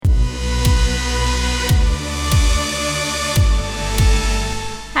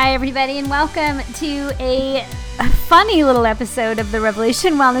Hi, everybody, and welcome to a funny little episode of the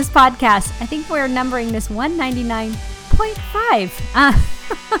Revelation Wellness Podcast. I think we're numbering this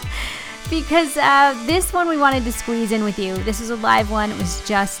 199.5 because this one we wanted to squeeze in with you. This is a live one. It was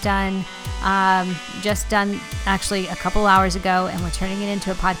just done actually a couple hours ago, and we're turning it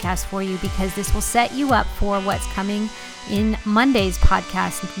into a podcast for you because this will set you up for what's coming in Monday's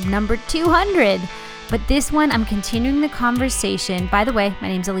podcast, number 200. But this one, I'm continuing the conversation. By the way, my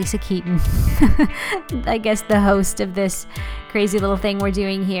name's Elisa Keaton. I guess the host of this crazy little thing we're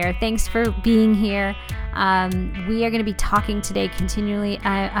doing here. Thanks for being here. We are going to be talking today continually.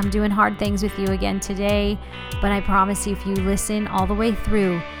 I'm doing hard things with you again today, but I promise you, if you listen all the way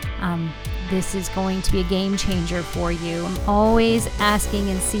through, this is going to be a game changer for you. I'm always asking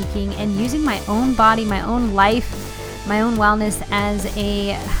and seeking and using my own body, my own life, my own wellness as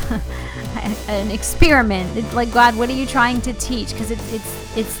an experiment. It's like, God, what are you trying to teach? Because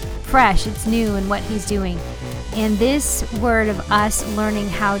it's fresh, it's new in what he's doing. And this word of us learning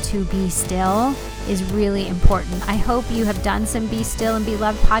how to be still is really important. I hope you have done some Be Still and Be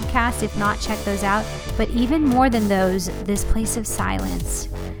Loved podcasts. If not, check those out. But even more than those, this place of silence.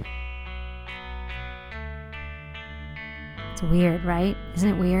 It's weird, right? Isn't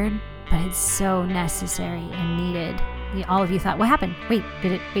it weird? But it's so necessary and needed. All of you thought, what happened? Wait,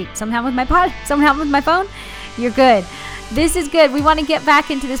 something happened with my pod? Something happened with my phone? You're good. This is good. We want to get back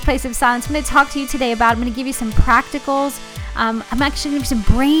into this place of silence. I'm going to talk to you today about, I'm going to give you some practicals. I'm actually going to give you some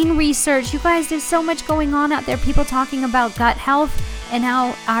brain research. You guys, there's so much going on out there. People talking about gut health and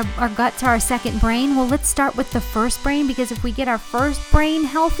how our guts are our second brain. Well, let's start with the first brain, because if we get our first brain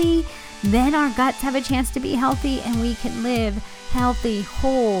healthy, then our guts have a chance to be healthy and we can live healthy,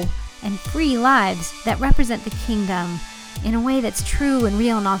 whole, and free lives that represent the kingdom in a way that's true and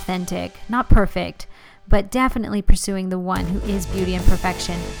real and authentic. Not perfect, but definitely pursuing the one who is beauty and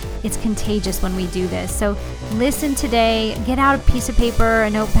perfection. It's contagious when we do this. So listen today, get out a piece of paper, a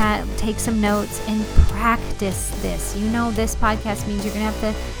notepad, take some notes, and practice this. You know, this podcast means you're going to have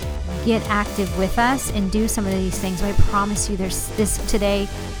to get active with us and do some of these things. But I promise you, there's this today.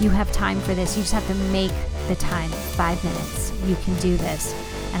 You have time for this. You just have to make the time. 5 minutes. You can do this.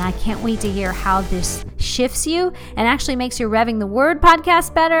 And I can't wait to hear how this shifts you and actually makes your Revving the Word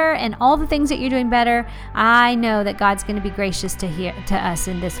podcast better and all the things that you're doing better. I know that God's going to be gracious to us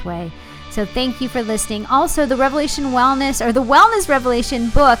in this way. So thank you for listening. Also, the Revelation Wellness, or the Wellness Revelation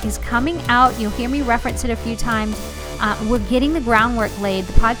book, is coming out. You'll hear me reference it a few times. We're getting the groundwork laid.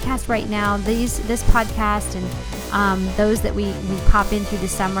 The podcast right now, this podcast and those that we pop in through the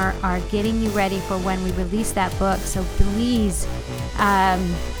summer are getting you ready for when we release that book. So please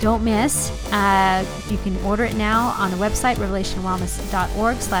don't miss. You can order it now on the website,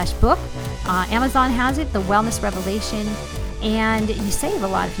 revelationwellness.org/book. Amazon has it, The Wellness Revelation, and you save a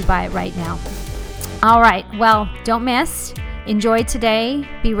lot if you buy it right now. All right, well, don't miss. Enjoy today.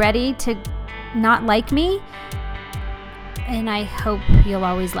 Be ready to not like me. And I hope you'll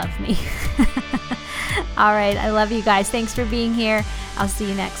always love me. All right. I love you guys. Thanks for being here. I'll see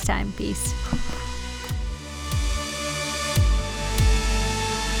you next time. Peace.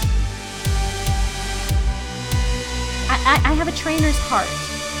 I have a trainer's heart,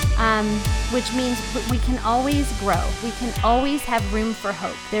 which means we can always grow. We can always have room for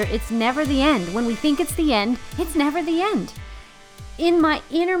hope. It's never the end. When we think it's the end, it's never the end. In my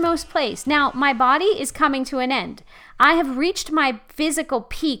innermost place. Now, my body is coming to an end. I have reached my physical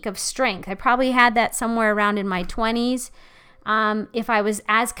peak of strength. I probably had that somewhere around in my 20s. If I was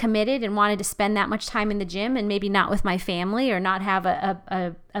as committed and wanted to spend that much time in the gym and maybe not with my family or not have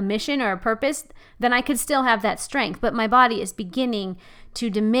a mission or a purpose, then I could still have that strength. But my body is beginning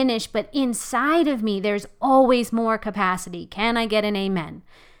to diminish. But inside of me, there's always more capacity. Can I get an amen?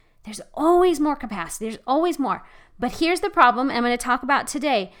 There's always more capacity. There's always more. But here's the problem I'm going to talk about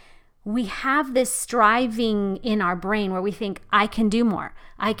today. We have this striving in our brain where we think, I can do more.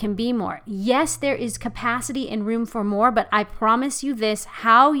 I can be more. Yes, there is capacity and room for more, but I promise you this,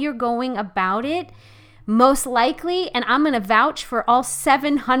 how you're going about it, most likely, and I'm going to vouch for all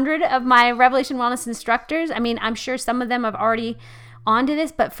 700 of my Revelation Wellness instructors. I mean, I'm sure some of them have already onto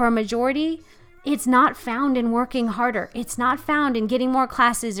this, but for a majority, it's not found in working harder. It's not found in getting more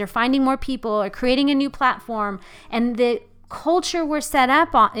classes or finding more people or creating a new platform. And the culture we're set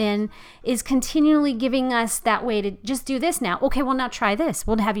up in is continually giving us that way to just do this now. Okay, well, now try this.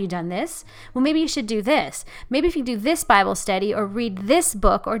 Well, have you done this? Well, maybe you should do this. Maybe if you do this Bible study or read this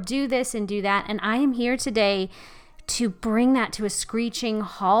book or do this and do that. And I am here today to bring that to a screeching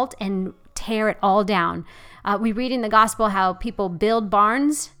halt and tear it all down. We read in the gospel how people build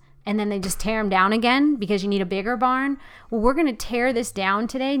barns and then they just tear them down again because you need a bigger barn. Well, we're going to tear this down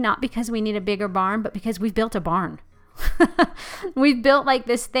today, not because we need a bigger barn, but because we've built a barn. We've built like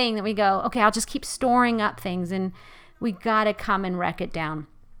this thing that we go, okay, I'll just keep storing up things, and we got to come and wreck it down.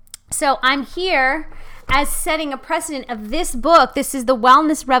 So I'm here as setting a precedent of this book. This is the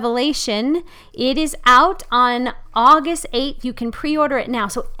Wellness Revelation. It is out on August 8th. You can pre-order it now.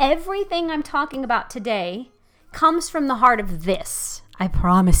 So everything I'm talking about today comes from the heart of this. I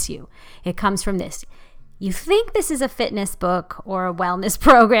promise you, it comes from this. You think this is a fitness book or a wellness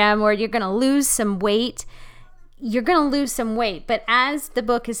program, or you're going to lose some weight. You're going to lose some weight. But as the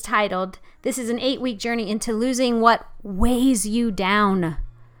book is titled, this is an 8-week journey into losing what weighs you down.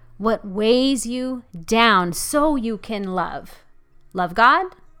 What weighs you down so you can love. Love God,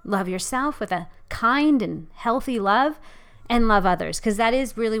 love yourself with a kind and healthy love, and love others. Because that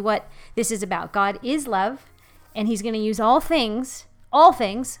is really what this is about. God is love, and he's going to use all things,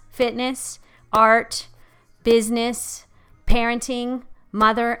 fitness, art, business, parenting,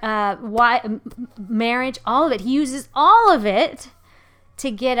 marriage, all of it. He uses all of it to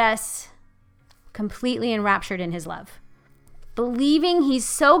get us completely enraptured in his love. Believing he's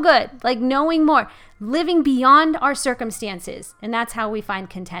so good, like knowing more, living beyond our circumstances. And that's how we find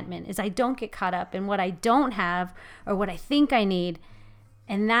contentment, is I don't get caught up in what I don't have or what I think I need.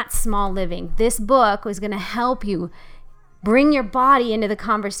 And that's small living. This book was going to help you bring your body into the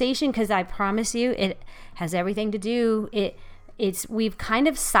conversation, because I promise you it has everything to do. We've kind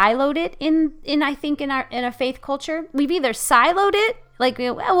of siloed it in a faith culture. We've either siloed it, like,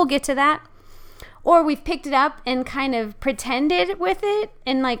 well, we'll get to that, or we've picked it up and kind of pretended with it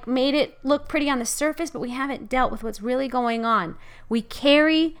and like made it look pretty on the surface, but we haven't dealt with what's really going on. We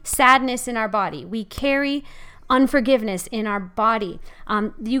carry sadness in our body. We carry unforgiveness in our body.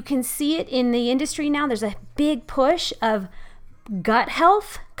 You can see it in the industry now. There's a big push of gut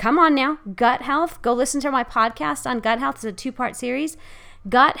health. Come on now, gut health. Go listen to my podcast on gut health. It's a 2-part series.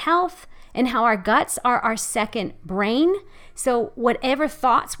 Gut health, and how our guts are our second brain. So whatever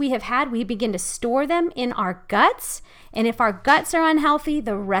thoughts we have had, we begin to store them in our guts. And if our guts are unhealthy,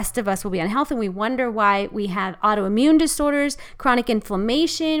 the rest of us will be unhealthy. We wonder why we have autoimmune disorders, chronic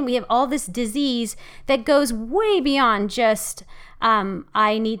inflammation. We have all this disease that goes way beyond just,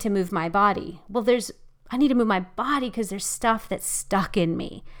 I need to move my body. Well, I need to move my body because there's stuff that's stuck in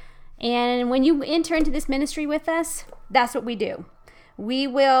me. And when you enter into this ministry with us, that's what we do. We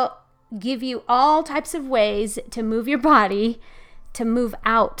will give you all types of ways to move your body, to move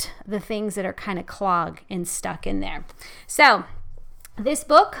out the things that are kind of clogged and stuck in there. So this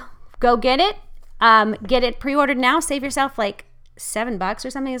book, go get it. Get it pre-ordered now. Save yourself like $7 or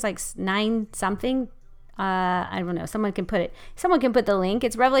something. It's like 9 something. I don't know. Someone can put the link.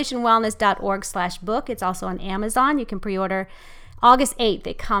 It's revelationwellness.org/book. It's also on Amazon. You can pre-order August 8th.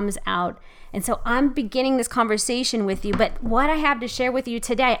 It comes out. And so I'm beginning this conversation with you, but what I have to share with you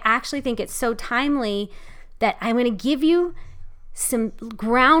today, I actually think it's so timely that I'm going to give you some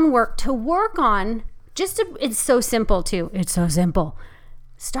groundwork to work on. It's so simple too. It's so simple.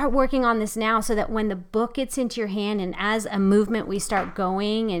 Start working on this now so that when the book gets into your hand and as a movement we start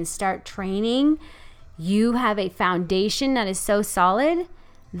going and start training, you have a foundation that is so solid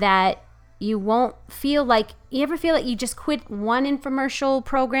that you won't feel like, you ever feel like you just quit one infomercial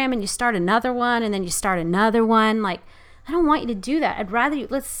program and you start another one and then you start another one? Like, I don't want you to do that. I'd rather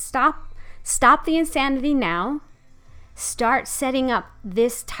let's stop the insanity now. Start setting up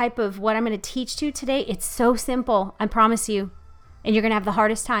this type of what I'm going to teach you today. It's so simple, I promise you. And you're going to have the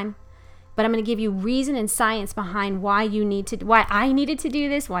hardest time. But I'm going to give you reason and science behind why I needed to do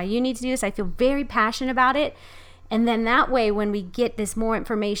this, why you need to do this. I feel very passionate about it. And then that way, when we get this more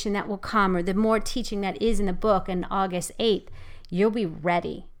information that will come, or the more teaching that is in the book on August 8th, you'll be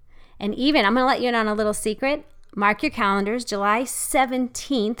ready. And even, I'm going to let you in on a little secret. Mark your calendars. July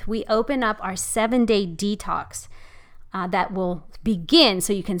 17th, we open up our 7-day detox that will begin.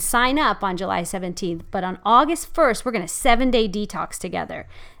 So you can sign up on July 17th. But on August 1st, we're going to 7-day detox together.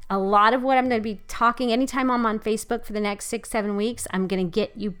 A lot of what I'm going to be talking, anytime I'm on Facebook for the next 6-7 weeks, I'm going to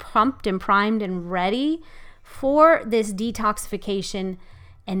get you pumped and primed and ready for this detoxification.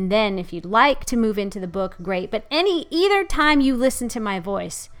 And then if you'd like to move into the book, great. But either time you listen to my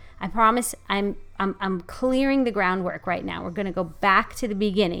voice, I promise I'm clearing the groundwork right now. We're going to go back to the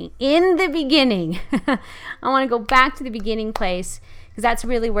beginning. In the beginning, I want to go back to the beginning place, because that's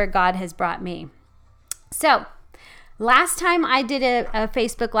really where God has brought me. So last time I did a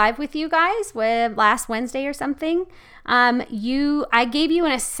Facebook Live with you guys, last Wednesday or something, I gave you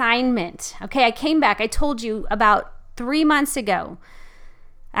an assignment. Okay, I came back. I told you about 3 months ago,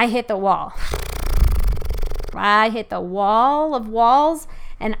 I hit the wall. I hit the wall of walls,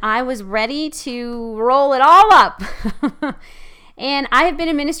 and I was ready to roll it all up. And I have been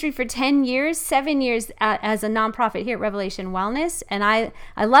in ministry for 10 years, 7 years as a nonprofit here at Revelation Wellness. And I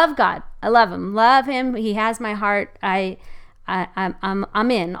love God. I love him. He has my heart. I'm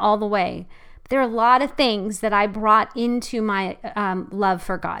in all the way. But there are a lot of things that I brought into my love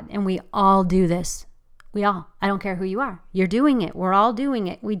for God. And we all do this. I don't care who you are. You're doing it. We're all doing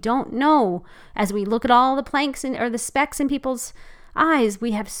it. We don't know. As we look at all the planks or the specks in people's eyes,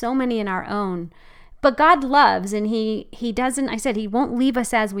 we have so many in our own. But God loves, and he doesn't, I said, he won't leave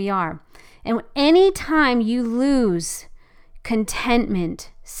us as we are. And anytime you lose contentment,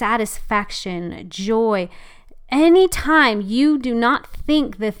 satisfaction, joy, anytime you do not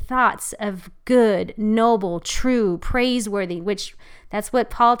think the thoughts of good, noble, true, praiseworthy, which that's what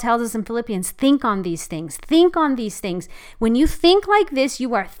Paul tells us in Philippians, think on these things. Think on these things. When you think like this,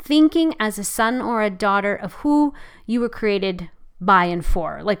 you are thinking as a son or a daughter of who you were created by and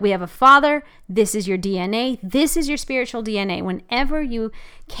for. Like we have a father, this is your DNA, this is your spiritual DNA. Whenever you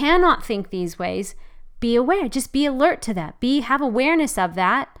cannot think these ways, be aware, just be alert to that. Have awareness of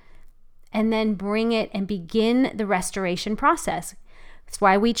that, and then bring it and begin the restoration process. That's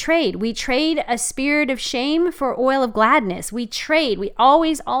why we trade. We trade a spirit of shame for oil of gladness. We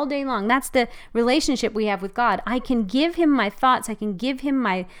always, all day long. That's the relationship we have with God. I can give him my thoughts. I can give him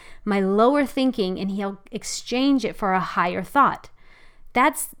my lower thinking, and he'll exchange it for a higher thought.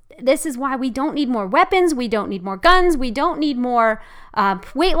 This is why we don't need more weapons. We don't need more guns. We don't need more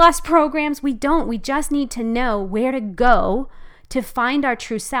weight loss programs. We just need to know where to go to find our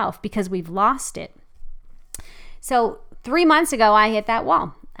true self, because we've lost it. So 3 months ago, I hit that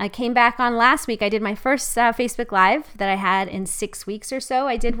wall. I came back on last week. I did my first Facebook Live that I had in 6 weeks or so.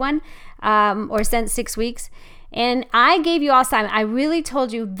 I did one, or since 6 weeks. And I gave you all time. I really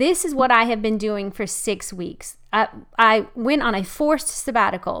told you this is what I have been doing for 6 weeks. I went on a forced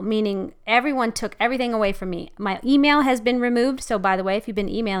sabbatical, meaning everyone took everything away from me. My email has been removed. So by the way, if you've been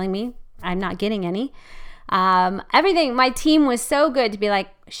emailing me, I'm not getting any. Everything, my team was so good to be like,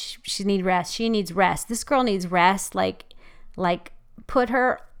 she needs rest. She needs rest. This girl needs rest. Like put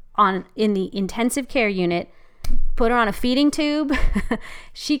her in the intensive care unit, put her on a feeding tube.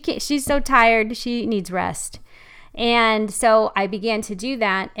 She's so tired. She needs rest. And so I began to do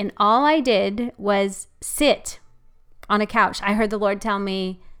that. And all I did was sit on a couch. I heard the Lord tell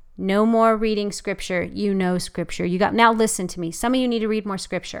me, no more reading scripture. You know scripture. Now listen to me. Some of you need to read more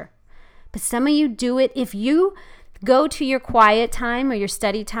scripture. But some of you do it. If you go to your quiet time or your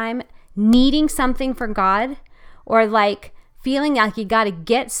study time needing something for God, or like feeling like you got to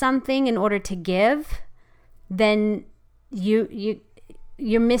get something in order to give, then you're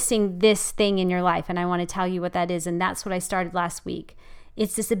missing this thing in your life. And I want to tell you what that is. And that's what I started last week.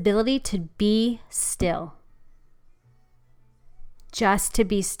 It's this ability to be still. Just to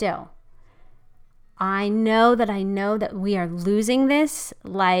be still. I know that we are losing this,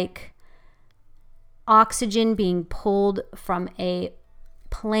 like oxygen being pulled from a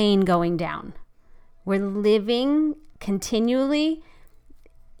plane going down. We're living continually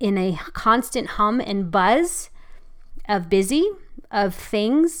in a constant hum and buzz of busy, of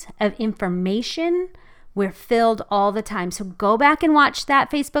things, of information. We're filled all the time. So go back and watch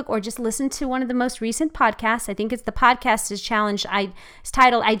that Facebook, or just listen to one of the most recent podcasts. I think it's the podcast is challenged. It's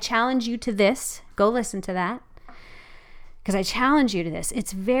titled, I Challenge You to This. Go listen to that, because I challenge you to this.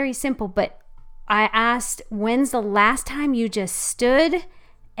 It's very simple, but I asked, when's the last time you just stood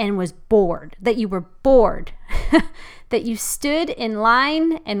and was bored? That you were bored. That you stood in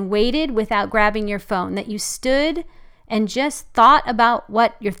line and waited without grabbing your phone. That you stood and just thought about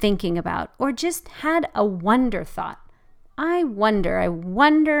what you're thinking about, or just had a wonder thought. I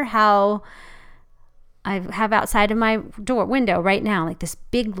wonder how I have outside of my window right now, like this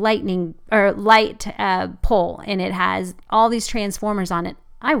big light pole, and it has all these transformers on it.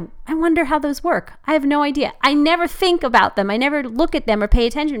 I wonder how those work. I have no idea. I never think about them. I never look at them or pay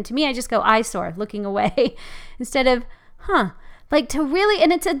attention. To me, I just go eyesore, looking away, instead of, like to really,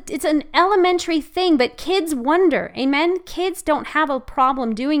 and it's an elementary thing, but kids wonder, amen? Kids don't have a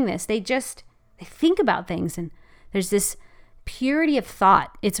problem doing this. They think about things, and there's this purity of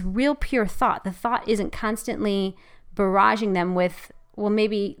thought. It's real pure thought. The thought isn't constantly barraging them with, well,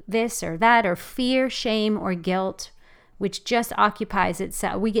 maybe this or that, or fear, shame, or guilt, which just occupies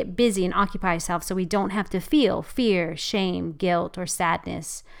itself. We get busy and occupy ourselves so we don't have to feel fear, shame, guilt, or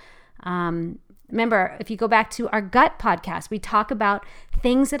sadness. Remember, if you go back to our gut podcast, we talk about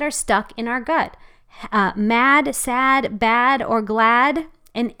things that are stuck in our gut. Mad, sad, bad, or glad,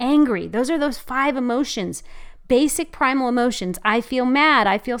 and angry. Those are those 5 emotions, basic primal emotions. I feel mad,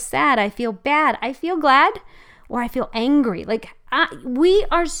 I feel sad, I feel bad, I feel glad, or I feel angry. Like we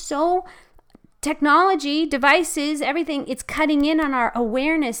are so, technology, devices, everything, it's cutting in on our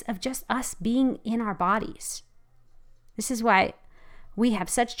awareness of just us being in our bodies. This is why we have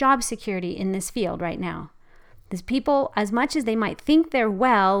such job security in this field right now. These people, as much as they might think they're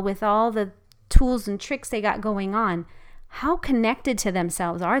well with all the tools and tricks they got going on, how connected to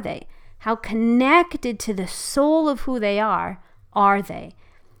themselves are they? How connected to the soul of who they are they?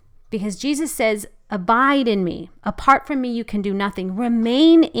 Because Jesus says, abide in me. Apart from me, you can do nothing.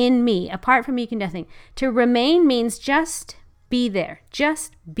 Remain in me. Apart from me, you can do nothing. To remain means just be there.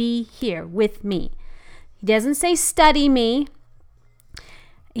 Just be here with me. He doesn't say study me.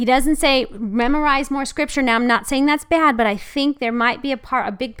 He doesn't say memorize more scripture. Now, I'm not saying that's bad, but I think there might be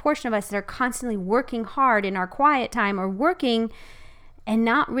a big portion of us that are constantly working hard in our quiet time or working and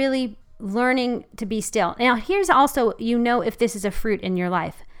not really learning to be still. Now, here's also, if this is a fruit in your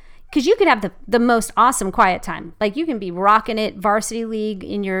life. Because you could have the most awesome quiet time. Like you can be rocking it, varsity league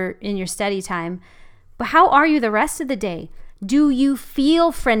in your study time. But how are you the rest of the day? Do you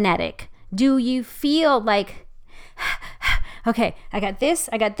feel frenetic? Do you feel like, okay, I got this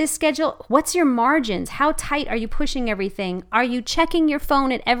schedule. What's your margins? How tight are you pushing everything? Are you checking your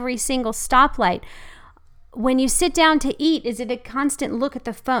phone at every single stoplight? When you sit down to eat, is it a constant look at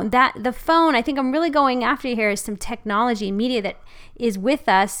the phone? The phone, I think I'm really going after here is some technology, media that is with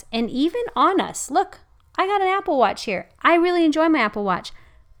us and even on us. Look, I got an Apple Watch here. I really enjoy my Apple Watch.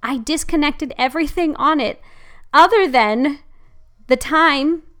 I disconnected everything on it other than the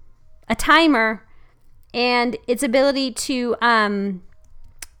time, a timer, and its ability to, I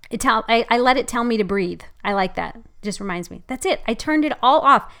let it tell me to breathe. I like that. Just reminds me. That's it. I turned it all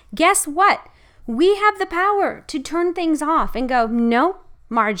off. Guess what? We have the power to turn things off and go, nope,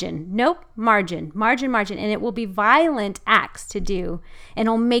 margin, and it will be violent acts to do, and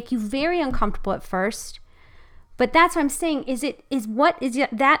it'll make you very uncomfortable at first. But that's what I'm saying. Is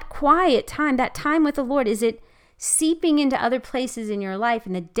that quiet time, that time with the Lord, is it seeping into other places in your life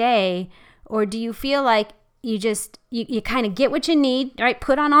in the day, or do you feel like you kind of get what you need, right?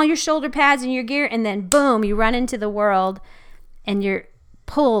 Put on all your shoulder pads and your gear, and then boom, you run into the world, and you're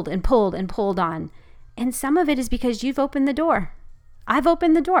pulled on. And some of it is because you've opened the door. I've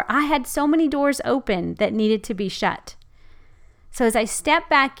opened the door. I had so many doors open that needed to be shut. So as I step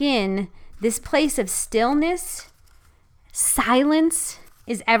back in, this place of stillness, silence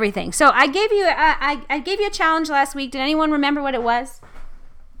is everything. So I gave you a challenge last week. Did anyone remember what it was?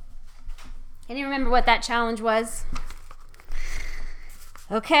 Anyone remember what that challenge was?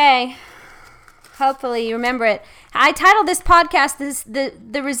 Okay. Hopefully you remember it. I titled this podcast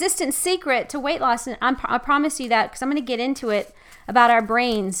the resistant secret to weight loss, and I promise you that because I'm going to get into it about our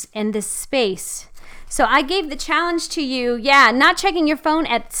brains and this space. So I gave the challenge to you, not checking your phone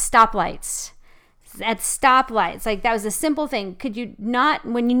at stoplights. Like that was a simple thing. Could you not,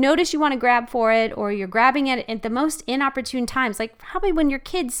 when you notice you want to grab for it or you're grabbing it at the most inopportune times, like probably when your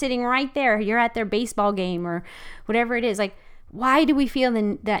kid's sitting right there, you're at their baseball game or whatever it is, like why do we feel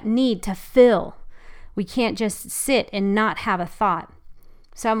that need to fill? We can't just sit and not have a thought.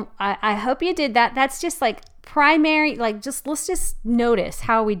 So I hope you did that. That's just like primary, let's just notice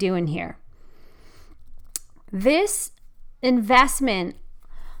how are we doing here. This investment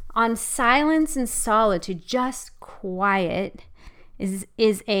on silence and solitude, just quiet, it's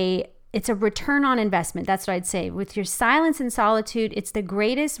a return on investment. That's what I'd say. With your silence and solitude, it's the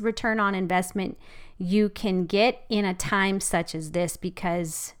greatest return on investment you can get in a time such as this,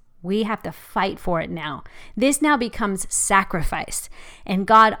 because we have to fight for it now. This now becomes sacrifice, and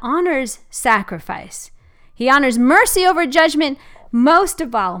God honors sacrifice. He honors mercy over judgment, most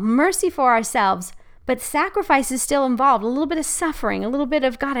of all, mercy for ourselves. But sacrifice is still involved, a little bit of suffering, a little bit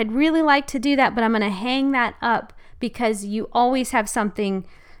of, God, I'd really like to do that, but I'm going to hang that up because you always have something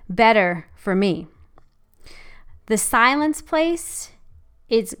better for me. The silence place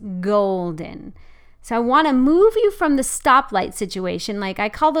is golden. So I want to move you from the stoplight situation. Like I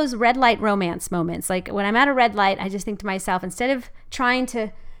call those red light romance moments. Like when I'm at a red light, I just think to myself, instead of trying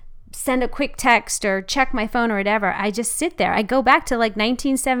to send a quick text or check my phone or whatever, I just sit there. I go back to like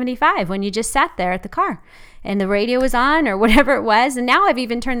 1975 when you just sat there at the car and the radio was on or whatever it was. And now I've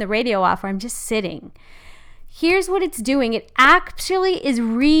even turned the radio off where I'm just sitting. Here's what it's doing. It actually is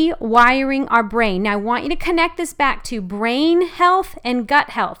rewiring our brain. Now, I want you to connect this back to brain health and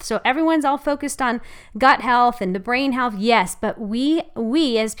gut health. So everyone's all focused on gut health and the brain health. Yes, but we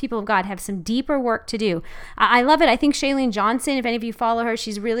as people of God have some deeper work to do. I love it. I think Shailene Johnson, if any of you follow her,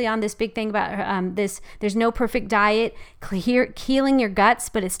 she's really on this big thing about this. There's no perfect diet, healing your guts,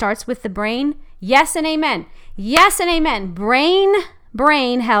 but it starts with the brain. Yes and amen. Yes and amen.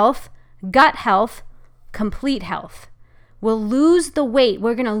 Brain health, gut health, complete health. We'll lose the weight.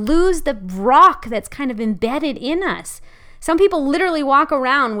 We're going to lose the rock that's kind of embedded in us. Some people literally walk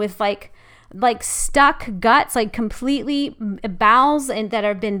around with like stuck guts, like completely bowels and that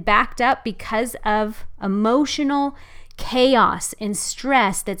have been backed up because of emotional chaos and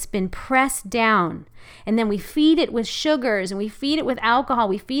stress that's been pressed down. And then we feed it with sugars and we feed it with alcohol,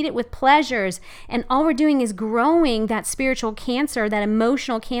 we feed it with pleasures, and all we're doing is growing that spiritual cancer, that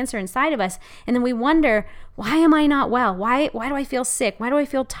emotional cancer inside of us. And then we wonder, why am I not well? Why do I feel sick? Why do I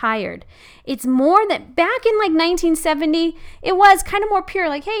feel tired? It's more that back in like 1970, it was kind of more pure,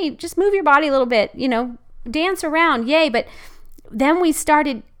 like, hey, just move your body a little bit, dance around, yay. But then we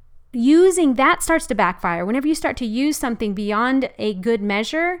started using, that starts to backfire. Whenever you start to use something beyond a good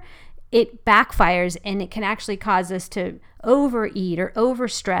measure, it backfires, and it can actually cause us to overeat or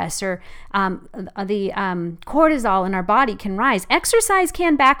overstress, or the cortisol in our body can rise. Exercise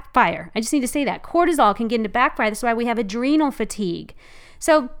can backfire. I just need to say that. Cortisol can get into backfire. That's why we have adrenal fatigue.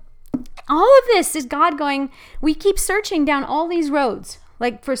 So all of this is God going, we keep searching down all these roads,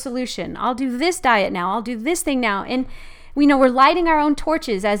 like for solution. I'll do this diet now. I'll do this thing now. And we know we're lighting our own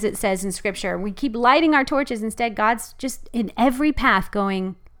torches, as it says in scripture. We keep lighting our torches. Instead, God's just in every path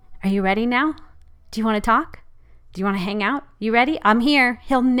going, are you ready now? Do you want to talk? Do you want to hang out? You ready? I'm here.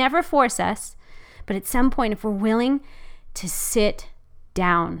 He'll never force us. But at some point, if we're willing to sit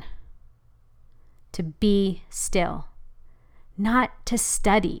down, to be still, not to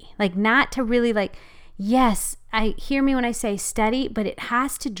study, like not to really yes, I hear me when I say study, but it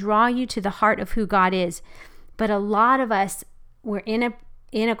has to draw you to the heart of who God is. But a lot of us, we're in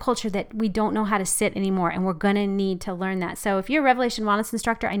a culture that we don't know how to sit anymore, and we're going to need to learn that. So if you're a Revelation Wellness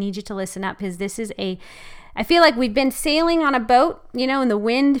instructor, I need you to listen up, because this is I feel like we've been sailing on a boat, and the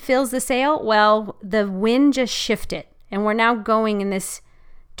wind fills the sail. Well, the wind just shifted, and we're now going in this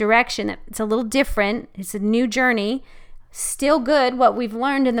direction. It's a little different. It's a new journey. Still good, what we've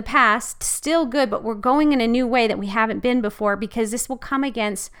learned in the past, still good, but we're going in a new way that we haven't been before, because this will come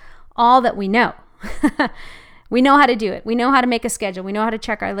against all that we know. We know how to do it. We know how to make a schedule. We know how to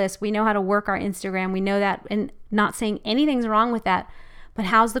check our list. We know how to work our Instagram. We know that, and not saying anything's wrong with that, but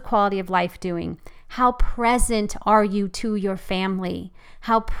how's the quality of life doing? How present are you to your family?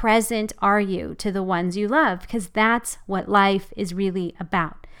 How present are you to the ones you love? Because that's what life is really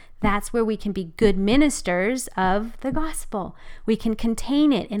about. That's where we can be good ministers of the gospel. We can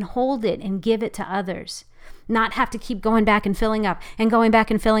contain it and hold it and give it to others. Not have to keep going back and filling up and going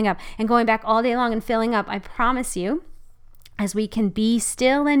back and filling up and going back all day long and filling up. I promise you, as we can be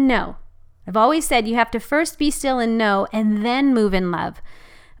still and know. I've always said you have to first be still and know, and then move in love.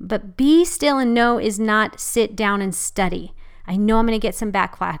 But be still and know is not sit down and study. I know I'm going to get some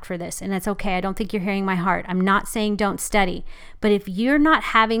backlash for this, and that's okay. I don't think you're hearing my heart. I'm not saying don't study. But if you're not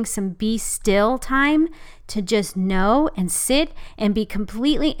having some be still time to just know and sit and be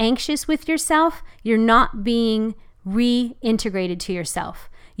completely anxious with yourself, you're not being reintegrated to yourself.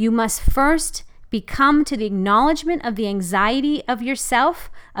 You must first become to the acknowledgement of the anxiety of yourself,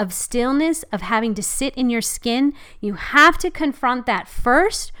 of stillness, of having to sit in your skin. You have to confront that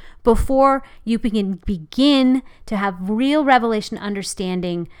first before you begin to have real revelation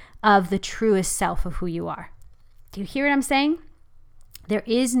understanding of the truest self of who you are. Do you hear what I'm saying? There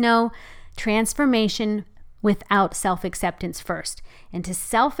is no transformation without self-acceptance first. And to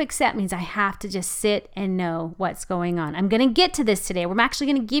self-accept means I have to just sit and know what's going on. I'm going to get to this today. We're actually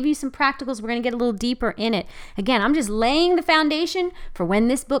going to give you some practicals. We're going to get a little deeper in it. Again, I'm just laying the foundation for when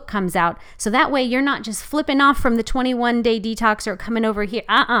this book comes out. So that way you're not just flipping off from the 21-day detox or coming over here.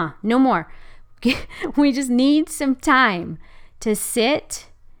 No more. We just need some time to sit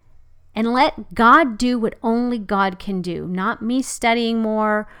and let God do what only God can do. Not me studying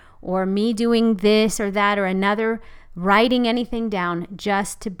more or me doing this or that or another, writing anything down,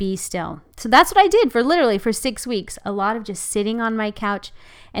 just to be still. So that's what I did for 6 weeks. A lot of just sitting on my couch.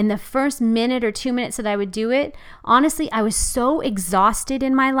 And the first minute or 2 minutes that I would do it, honestly, I was so exhausted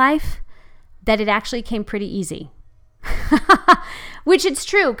in my life that it actually came pretty easy. Which it's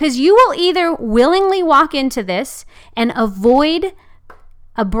true, because you will either willingly walk into this and avoid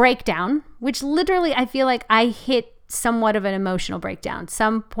a breakdown, which literally I feel like I hit somewhat of an emotional breakdown.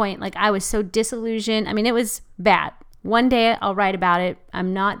 Some point, like I was so disillusioned. I mean, it was bad. One day I'll write about it.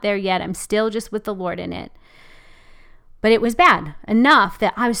 I'm not there yet. I'm still just with the Lord in it. But it was bad enough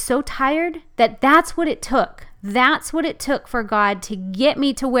that I was so tired that that's what it took. That's what it took for God to get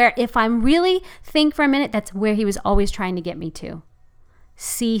me to where, if I'm really think for a minute, that's where he was always trying to get me to.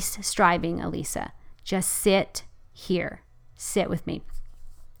 Cease striving, Elisa. Just sit here. Sit with me.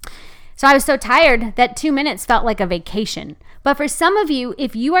 So I was so tired that 2 minutes felt like a vacation. But for some of you,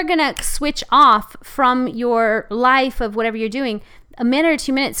 if you are going to switch off from your life of whatever you're doing, a minute or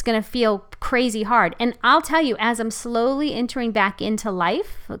 2 minutes is going to feel crazy hard. And I'll tell you, as I'm slowly entering back into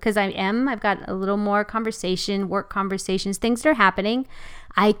life, because I've got a little more conversation, work conversations, things that are happening,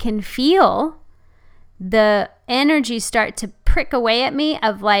 I can feel the energy start to prick away at me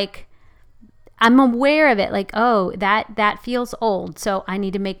of like, I'm aware of it, like, oh, that feels old, so I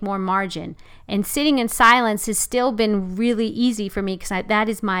need to make more margin. And sitting in silence has still been really easy for me because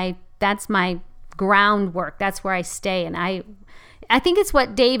that's my groundwork. That's where I stay. And I think it's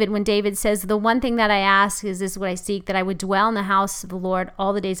when David says, the one thing that I ask is this, what I seek, that I would dwell in the house of the Lord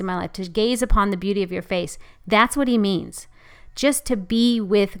all the days of my life, to gaze upon the beauty of your face. That's what he means. Just to be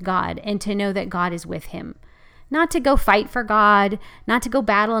with God and to know that God is with him. Not to go fight for God, not to go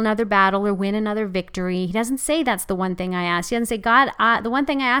battle another battle or win another victory. He doesn't say that's the one thing I ask. He doesn't say, God, the one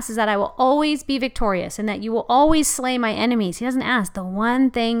thing I ask is that I will always be victorious and that you will always slay my enemies. He doesn't ask. The one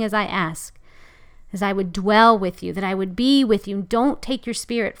thing as I ask is I would dwell with you, that I would be with you. Don't take your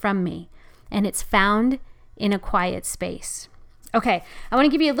spirit from me. And it's found in a quiet space. Okay, I want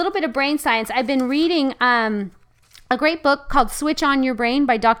to give you a little bit of brain science. I've been reading a great book called Switch on Your Brain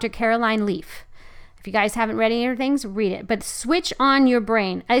by Dr. Caroline Leaf. If you guys haven't read any of things, read it. But switch on your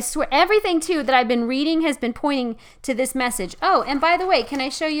brain. I swear, everything too that I've been reading has been pointing to this message. Oh, and by the way, can I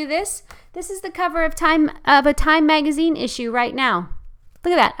show you this? This is the cover of a Time magazine issue right now.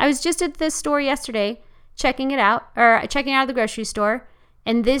 Look at that. I was just at this store yesterday, checking out of the grocery store,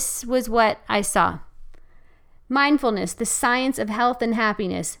 and this was what I saw. Mindfulness, the science of health and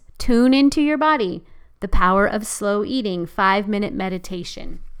happiness. Tune into your body. The power of slow eating. 5-minute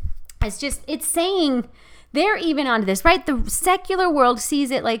meditation. It's saying they're even onto this, right? The secular world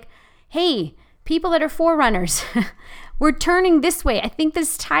sees it like, hey, people that are forerunners, we're turning this way. I think the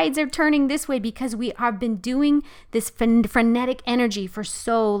tides are turning this way because we have been doing this frenetic energy for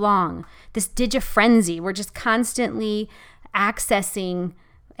so long. This digifrenzy. We're just constantly accessing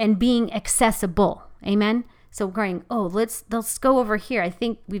and being accessible. Amen? So we're going, let's go over here. I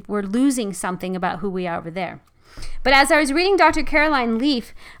think we're losing something about who we are over there. But as I was reading Dr. Caroline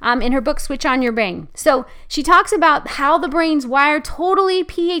Leaf in her book, Switch on Your Brain. So she talks about how the brain's wired, totally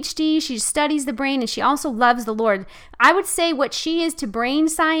PhD. She studies the brain and she also loves the Lord. I would say what she is to brain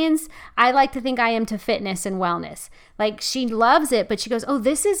science, I like to think I am to fitness and wellness. Like she loves it, but she goes,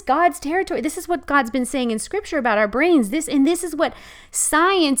 this is God's territory. This is what God's been saying in scripture about our brains. This is what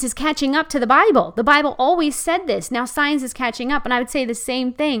science is catching up to the Bible. The Bible always said this. Now science is catching up. And I would say the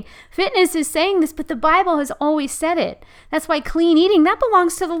same thing. Fitness is saying this, but the Bible has always said it. That's why clean eating, that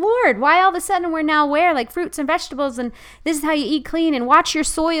belongs to the Lord. Why all of a sudden we're now aware, like fruits and vegetables, and this is how you eat clean, and watch your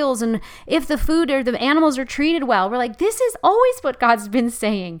soils, and if the food or the animals are treated well. We're like, this is always what God's been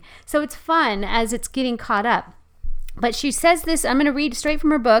saying. So it's fun as it's getting caught up. But she says this, I'm going to read straight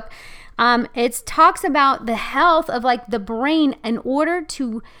from her book. It talks about the health of like the brain in order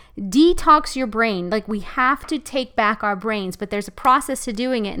to detox your brain. Like we have to take back our brains, but there's a process to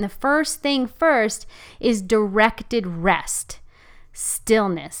doing it. And the first thing is directed rest,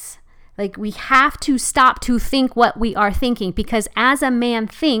 stillness. Like we have to stop to think what we are thinking, because as a man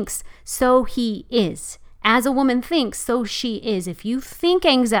thinks, so he is. As a woman thinks, so she is. If you think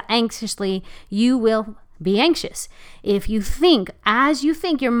anxiously, you will be anxious. If you think, as you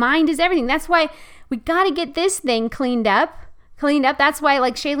think, your mind is everything. That's why we got to get this thing cleaned up. That's why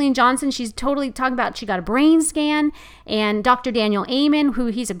like Shailene Johnson, she's totally talking about, she got a brain scan, and Dr. Daniel Amen, who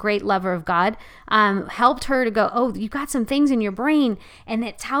he's a great lover of God, helped her to go, you got some things in your brain, and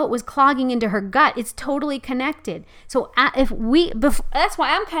that's how it was clogging into her gut. It's totally connected. So that's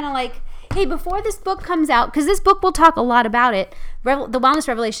why I'm kind of like, hey, before this book comes out, because this book will talk a lot about it, the Wellness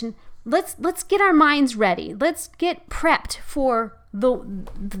Revelation, let's get our minds ready. Let's get prepped for the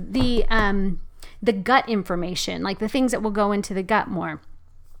gut information, like the things that will go into the gut more.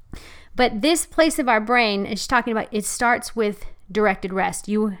 But this place of our brain is talking about, it starts with directed rest.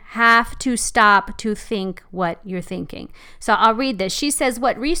 You have to stop to think what you're thinking. So I'll read this. She says,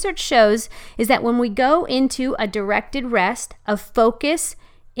 what research shows is that when we go into a directed rest, a focus,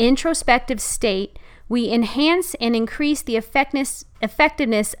 introspective state, we enhance and increase the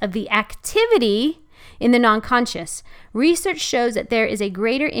effectiveness of the activity in the non-conscious. Research shows that there is a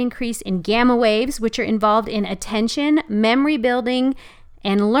greater increase in gamma waves, which are involved in attention, memory building,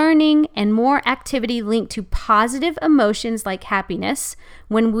 and learning, and more activity linked to positive emotions like happiness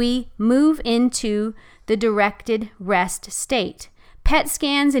when we move into the directed rest state. PET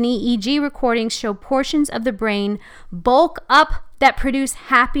scans and EEG recordings show portions of the brain bulk up that produce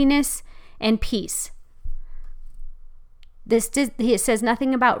happiness and peace. It says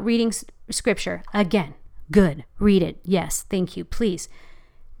nothing about reading scripture. Again, good. Read it. Yes, thank you, please.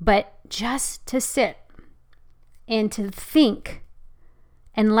 But just to sit and to think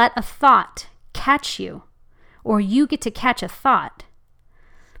and let a thought catch you, or you get to catch a thought,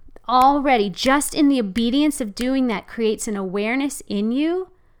 already just in the obedience of doing that creates an awareness in you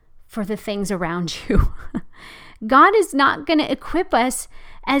for the things around you. God is not going to equip us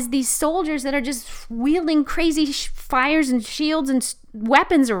as these soldiers that are just wielding crazy fires and shields and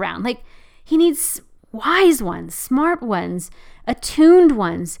weapons around. Like, he needs wise ones, smart ones, attuned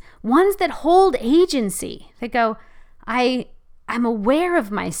ones that hold agency, that go, I'm aware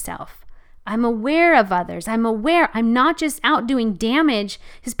of myself. I'm aware of others. I'm aware. I'm not just out doing damage,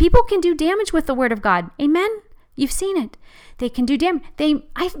 because people can do damage with the word of God. Amen? You've seen it. They can do damage.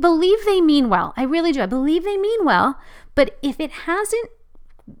 I believe they mean well. I really do. I believe they mean well. But if it hasn't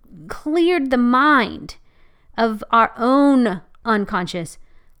cleared the mind of our own unconscious,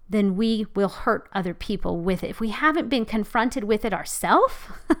 then we will hurt other people with it. If we haven't been confronted with it ourselves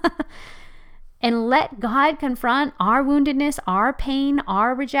and let God confront our woundedness, our pain,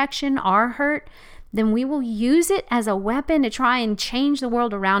 our rejection, our hurt, then we will use it as a weapon to try and change the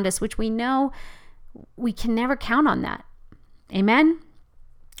world around us, which we know we can never count on that. Amen?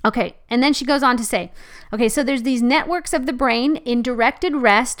 Okay, and then she goes on to say, okay, so there's these networks of the brain. In directed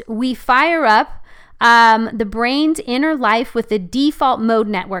rest, we fire up the brain's inner life with the default mode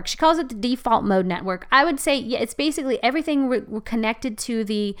network. She calls it the default mode network. I would say it's basically everything we're connected to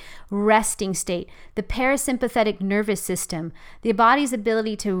the resting state, the parasympathetic nervous system, the body's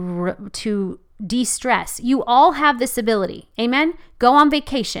ability to de-stress. You all have this ability. Amen? Go on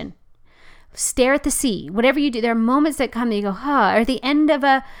vacation. Stare at the sea. Whatever you do, there are moments that come that you go, or at the end of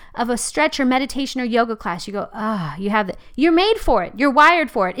a stretch or meditation or yoga class, you go, you have it. You're made for it. You're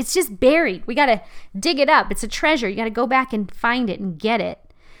wired for it. It's just buried. We got to dig it up. It's a treasure. You got to go back and find it and get it.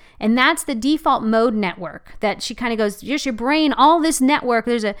 And that's the default mode network that she kind of goes, just your brain, all this network.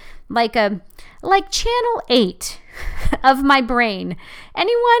 There's like channel 8 of my brain.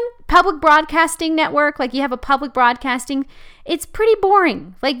 Anyone? Public broadcasting network, like you have a public broadcasting, it's pretty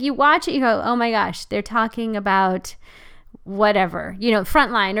boring. Like you watch it, you go, oh my gosh, they're talking about whatever,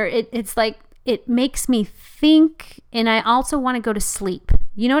 Frontline, or it's like, it makes me think, and I also want to go to sleep.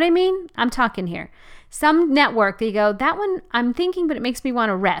 You know what I mean? I'm talking here. Some network, they go, that one I'm thinking, but it makes me want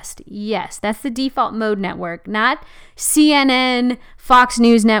to rest. Yes, that's the default mode network, not CNN, Fox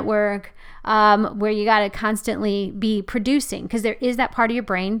News Network, where you got to constantly be producing, because there is that part of your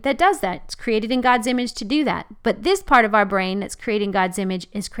brain that does that. It's created in God's image to do that. But this part of our brain that's created in God's image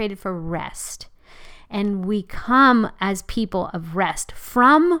is created for rest. And we come as people of rest.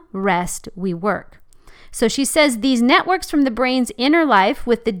 From rest, we work. So she says these networks from the brain's inner life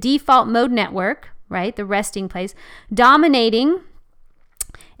with the default mode network, right, the resting place, dominating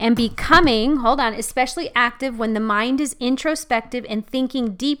and becoming, especially active when the mind is introspective and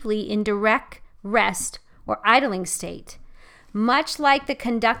thinking deeply in direct rest or idling state. Much like the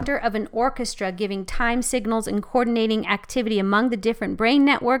conductor of an orchestra giving time signals and coordinating activity among the different brain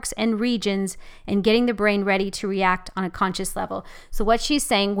networks and regions and getting the brain ready to react on a conscious level. So what she's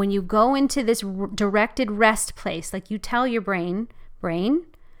saying, when you go into this directed rest place, like you tell your brain,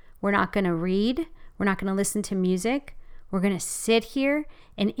 we're not going to read, we're not going to listen to music, we're going to sit here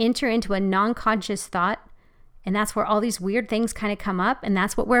and enter into a non-conscious thought. And that's where all these weird things kind of come up. And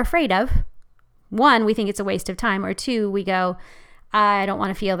that's what we're afraid of. One, we think it's a waste of time. Or two, we go, I don't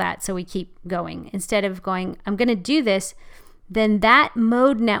want to feel that. So we keep going. Instead of going, I'm going to do this, then that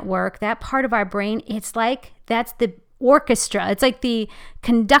mode network, that part of our brain, it's like that's the orchestra. It's like the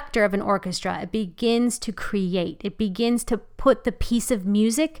conductor of an orchestra. It begins to create. It begins to put the piece of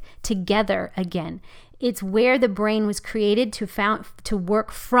music together again. It's where the brain was created to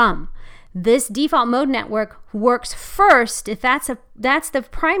work from. This default mode network works first. If that's the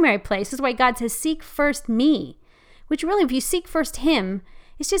primary place. This is why God says, seek first me. Which really, if you seek first him,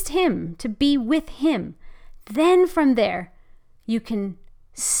 it's just him, to be with him. Then from there, you can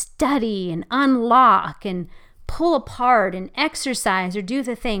study and unlock and pull apart and exercise or do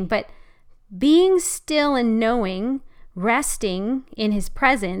the thing. But being still and knowing, resting in his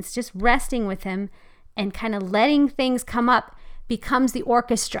presence, just resting with him, and kind of letting things come up becomes the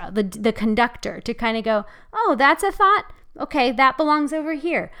orchestra, the conductor, to kind of go, oh, that's a thought? Okay, that belongs over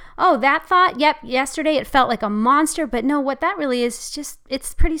here. Oh, that thought? Yep, yesterday it felt like a monster, but no, what that really is just,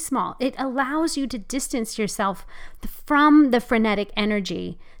 it's pretty small. It allows you to distance yourself from the frenetic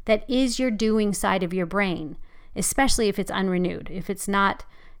energy that is your doing side of your brain, especially if it's unrenewed, if it's not,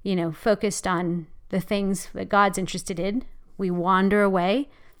 focused on the things that God's interested in. We wander away.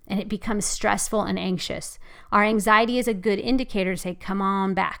 and it becomes stressful and anxious. Our anxiety is a good indicator to say, come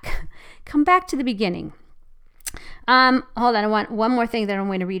on back. Come back to the beginning. Hold on. I want one more thing that I'm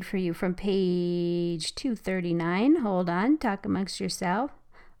going to read for you from page 239. Hold on. Talk amongst yourself.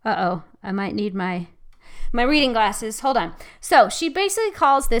 I might need my reading glasses. Hold on. So she basically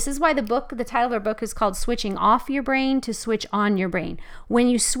calls this is why the title of her book is called Switching Off Your Brain to Switch On Your Brain. When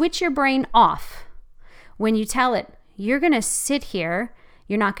you switch your brain off, when you tell it, you're going to sit here,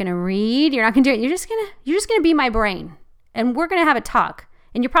 you're not going to read, you're not going to do it, you're just going to be my brain, and we're going to have a talk,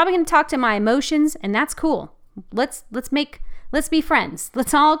 and you're probably going to talk to my emotions, and that's cool. Let's be friends.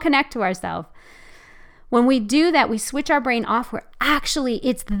 Let's all connect to ourselves. When we do that, we switch our brain off. We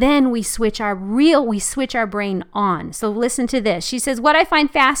switch our brain on. So listen to this. She says, what I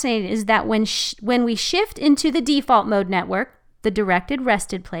find fascinating is that when we shift into the default mode network, the directed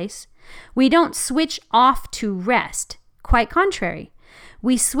rested place, we don't switch off to rest. Quite contrary.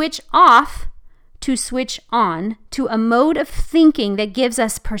 We switch off to switch on to a mode of thinking that gives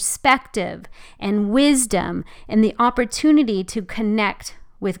us perspective and wisdom and the opportunity to connect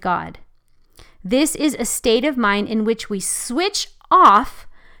with God. This is a state of mind in which we switch off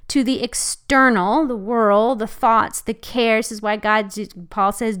to the external, the world, the thoughts, the cares. This is why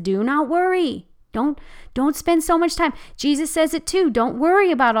Paul says, do not worry. Don't spend so much time. Jesus says it too. Don't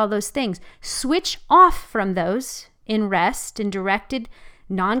worry about all those things. Switch off from those in rest and directed,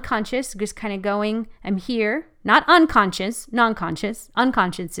 non-conscious, just kind of going, I'm here, not unconscious, non-conscious.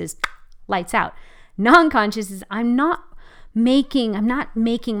 Unconscious is lights out. Non-conscious is I'm not making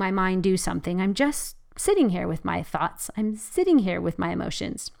my mind do something. I'm just sitting here with my thoughts. I'm sitting here with my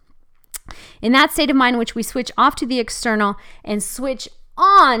emotions. In that state of mind in which we switch off to the external and switch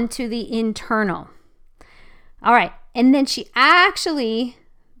on to the internal. All right. And then she actually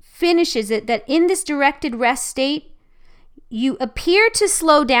finishes it that in this directed rest state, you appear to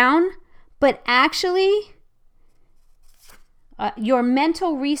slow down, but actually your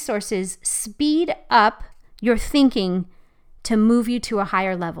mental resources speed up your thinking to move you to a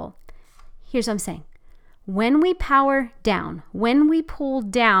higher level. Here's what I'm saying. When we power down, when we pull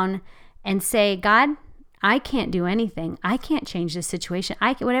down and say, God, I can't do anything. I can't change this situation.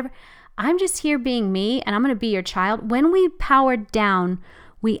 Whatever. I'm just here being me, and I'm going to be your child. When we power down,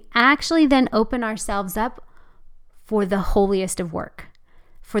 we actually then open ourselves up for the holiest of work,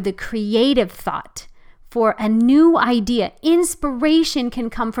 for the creative thought, for a new idea. Inspiration can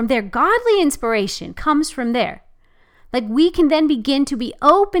come from there. Godly inspiration comes from there. Like we can then begin to be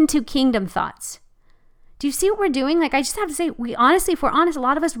open to kingdom thoughts. Do you see what we're doing? Like I just have to say, if we're honest, a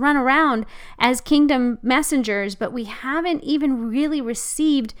lot of us run around as kingdom messengers, but we haven't even really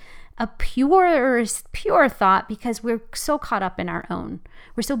received a pure thought because we're so caught up in our own.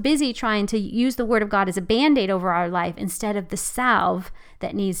 We're so busy trying to use the word of God as a Band-Aid over our life instead of the salve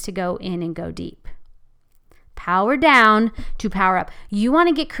that needs to go in and go deep. Power down to power up. You want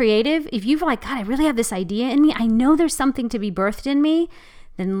to get creative? If you're like, God, I really have this idea in me. I know there's something to be birthed in me.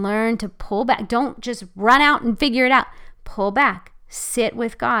 Then learn to pull back. Don't just run out and figure it out. Pull back. Sit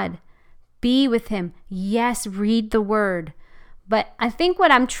with God. Be with Him. Yes, read the word. But I think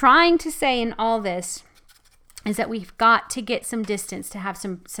what I'm trying to say in all this is that we've got to get some distance, to have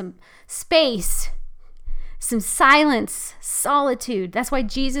some space, some silence, solitude. That's why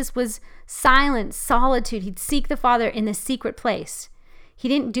Jesus was silent, solitude. He'd seek the Father in the secret place. He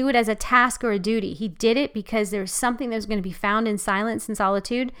didn't do it as a task or a duty. He did it because there was something that was going to be found in silence and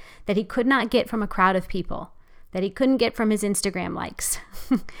solitude that he could not get from a crowd of people, that he couldn't get from his Instagram likes.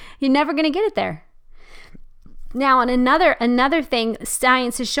 You're never going to get it there. Now, on another thing,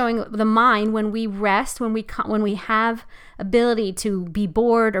 science is showing the mind when we rest, when we have ability to be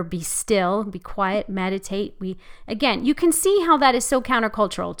bored or be still, be quiet, meditate. You can see how that is so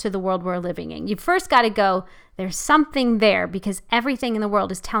countercultural to the world we're living in. You first got to go, there's something there because everything in the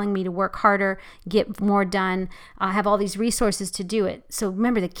world is telling me to work harder, get more done, have all these resources to do it. So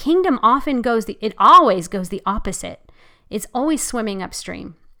remember, the kingdom always goes the opposite. It's always swimming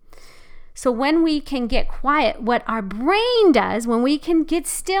upstream. So when we can get quiet, what our brain does, when we can get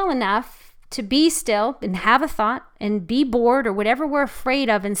still enough to be still and have a thought and be bored or whatever we're afraid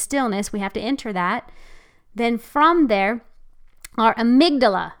of in stillness, we have to enter that. Then from there, our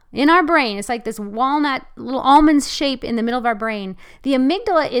amygdala in our brain, it's like this walnut, little almond shape in the middle of our brain. The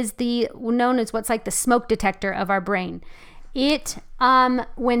amygdala is known as what's like the smoke detector of our brain. It,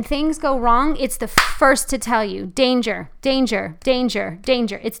 when things go wrong, it's the first to tell you, danger, danger, danger,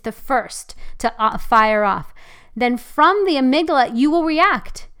 danger. It's the first to fire off. Then from the amygdala, you will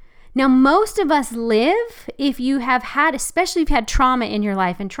react. Now, most of us live especially if you've had trauma in your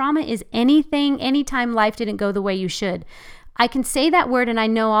life, and trauma is anytime life didn't go the way you should. I can say that word, and I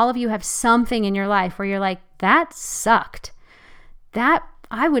know all of you have something in your life where you're like, that sucked. That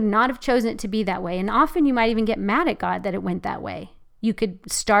I would not have chosen it to be that way. And often you might even get mad at God that it went that way. You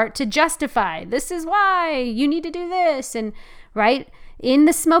could start to justify, this is why you need to do this. And right in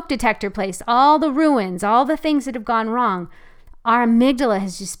the smoke detector place, all the ruins, all the things that have gone wrong, our amygdala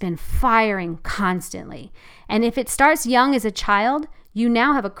has just been firing constantly. And if it starts young as a child, you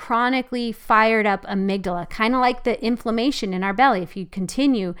now have a chronically fired up amygdala, kind of like the inflammation in our belly. If you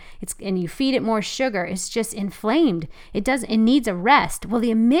continue and you feed it more sugar, it's just inflamed. It needs a rest. Well,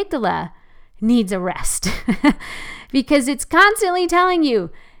 the amygdala needs a rest because it's constantly telling you,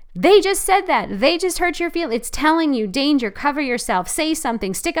 they just said that. They just hurt your feelings. It's telling you, danger, cover yourself, say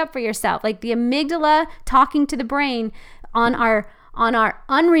something, stick up for yourself. Like the amygdala talking to the brain on our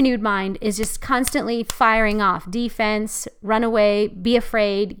unrenewed mind is just constantly firing off defense, run away, be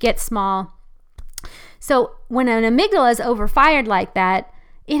afraid, get small. So when an amygdala is overfired like that,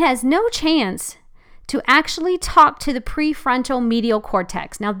 it has no chance to actually talk to the prefrontal medial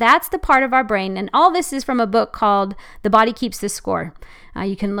cortex. Now that's the part of our brain, and all this is from a book called The Body Keeps the Score.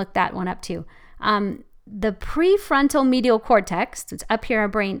 You can look that one up too. The prefrontal medial cortex, it's up here in our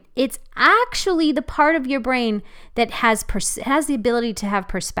brain, it's actually the part of your brain that has the ability to have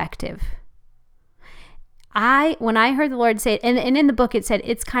perspective. When I heard the Lord say it, and in the book it said,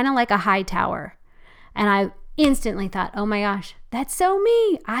 it's kind of like a high tower. And I instantly thought, oh my gosh, that's so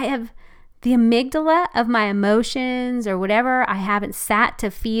me. I have the amygdala of my emotions or whatever I haven't sat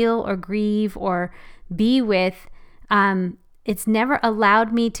to feel or grieve or be with. It's never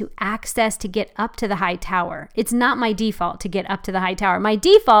allowed me to access to get up to the high tower. It's not my default to get up to the high tower. My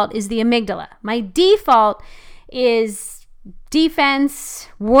default is the amygdala. My default is defense,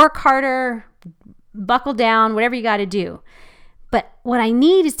 work harder, buckle down, whatever you got to do. But what I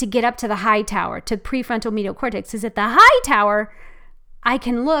need is to get up to the high tower, to prefrontal medial cortex. Is at the high tower, I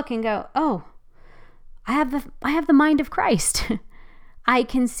can look and go, oh, I have the mind of Christ. I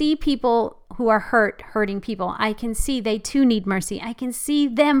can see people who are hurting people. I can see they too need mercy. I can see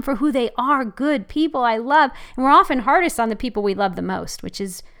them for who they are, good people I love. And we're often hardest on the people we love the most, which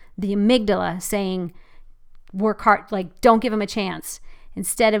is the amygdala saying, work hard, like don't give them a chance,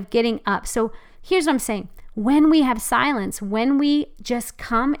 instead of getting up. So here's what I'm saying. When we have silence, when we just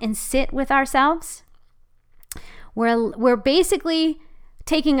come and sit with ourselves, we're basically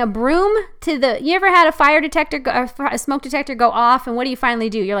taking a broom to you ever had a fire detector, a smoke detector go off, and what do you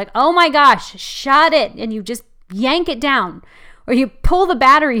finally do? You're like, oh my gosh, shut it. And you just yank it down, or you pull the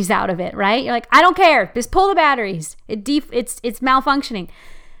batteries out of it, right? You're like, I don't care, just pull the batteries. It's malfunctioning.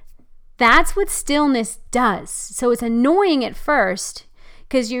 That's what stillness does. So it's annoying at first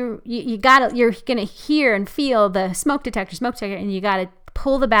because you're gonna hear and feel the smoke detector, and you gotta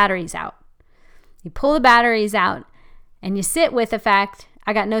pull the batteries out. You pull the batteries out and you sit with the fact,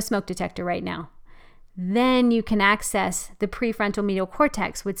 I got no smoke detector right now. Then you can access the prefrontal medial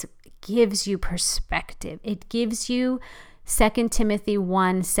cortex, which gives you perspective. It gives you 2 Timothy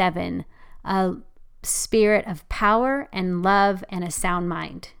 1:7, a spirit of power and love and a sound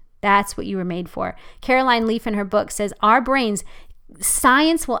mind. That's what you were made for. Caroline Leaf in her book says our brains,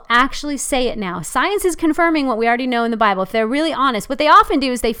 science will actually say it now. Science is confirming what we already know in the Bible. If they're really honest, what they often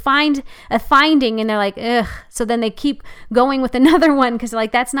do is they find a finding and they're like, ugh. So then they keep going with another one because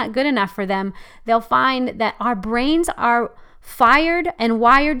like that's not good enough for them. They'll find that our brains are fired and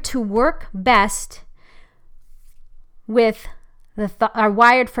wired to work best with are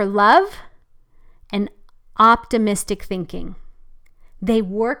wired for love and optimistic thinking. They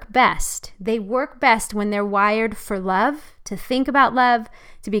work best. They work best when they're wired for love, to think about love,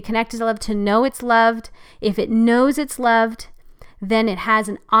 to be connected to love, to know it's loved. If it knows it's loved, then it has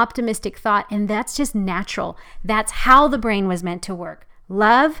an optimistic thought, and that's just natural. That's how the brain was meant to work.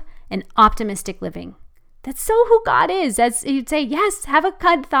 Love and optimistic living. That's so who God is. As you'd say, yes, have a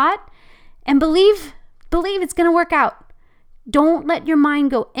good thought and believe it's going to work out. Don't let your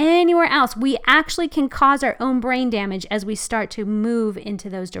mind go anywhere else. We actually can cause our own brain damage as we start to move into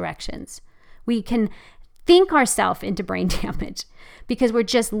those directions. We can think ourselves into brain damage because we're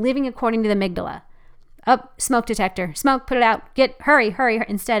just living according to the amygdala. Up, smoke detector, smoke, put it out, hurry,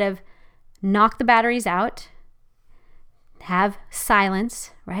 instead of knock the batteries out, have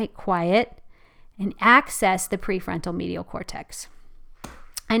silence, right? Quiet, and access the prefrontal medial cortex.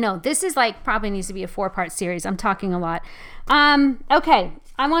 I know this is like probably needs to be a 4-part series. I'm talking a lot. Okay,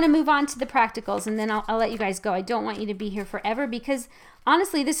 I want to move on to the practicals, and then I'll let you guys go. I don't want you to be here forever because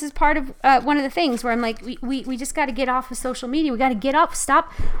honestly, this is part of one of the things where I'm like, we just got to get off of social media. We got to get up,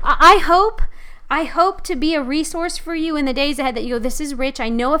 stop. I I hope to be a resource for you in the days ahead that you go, this is rich. I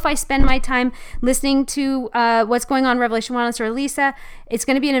know if I spend my time listening to what's going on in Revelation Wellness or Lisa, it's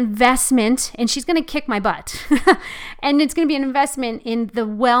going to be an investment, and she's going to kick my butt. And it's going to be an investment in the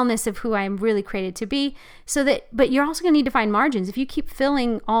wellness of who I am really created to be. But you're also going to need to find margins. If you keep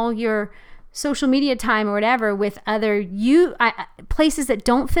filling all your social media time or whatever with other places that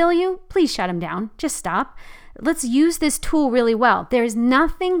don't fill you, please shut them down. Just stop. Let's use this tool really well. There's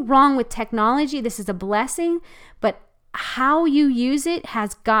nothing wrong with technology. This is a blessing, but how you use it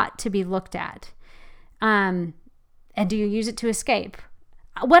has got to be looked at. And do you use it to escape?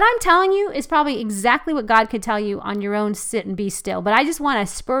 What I'm telling you is probably exactly what God could tell you on your own sit and be still. But I just want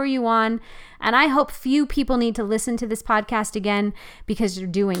to spur you on. And I hope few people need to listen to this podcast again because you're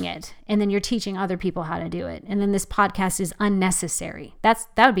doing it. And then you're teaching other people how to do it. And then this podcast is unnecessary. That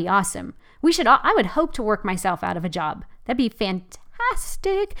would be awesome. I would hope to work myself out of a job. That'd be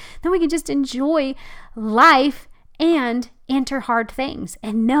fantastic. Then we can just enjoy life and enter hard things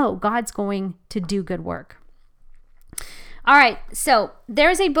and know God's going to do good work. All right, so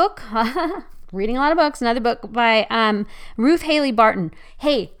there's a book, reading a lot of books, another book by Ruth Haley Barton.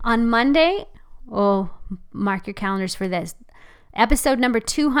 Hey, on Monday, mark your calendars for this, episode number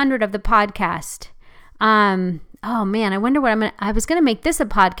 200 of the podcast. Oh man, I wonder what I was going to make this a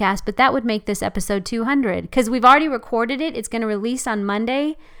podcast, but that would make this episode 200 because we've already recorded it. It's going to release on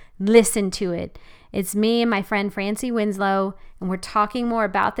Monday. Listen to it. It's me and my friend Francie Winslow, and we're talking more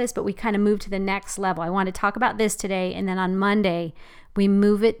about this, but we kind of moved to the next level. I want to talk about this today, and then on Monday, we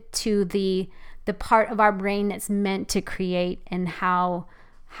move it to the part of our brain that's meant to create and how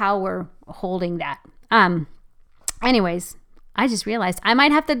we're holding that. Anyways, I just realized I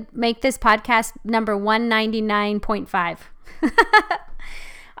might have to make this podcast number 199.5.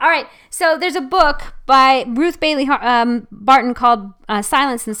 All right, so there's a book by Ruth Bailey Barton called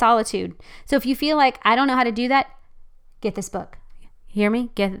Silence and Solitude. So if you feel like I don't know how to do that, get this book. Hear me?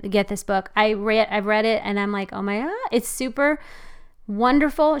 Get this book. I've read it and I'm like, oh my God, it's super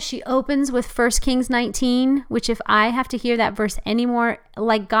wonderful. She opens with 1 Kings 19, which if I have to hear that verse anymore,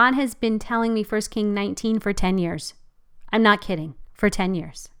 like God has been telling me 1 Kings 19 for 10 years. I'm not kidding, for 10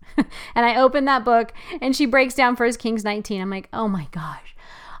 years. And I open that book and she breaks down 1 Kings 19. I'm like, oh my gosh.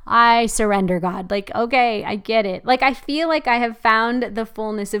 I surrender, God. Like, okay, I get it. Like, I feel like I have found the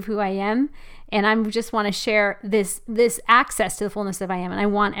fullness of who I am, and I just want to share this access to the fullness of I am, and I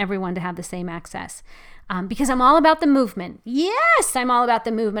want everyone to have the same access because I'm all about the movement. Yes, I'm all about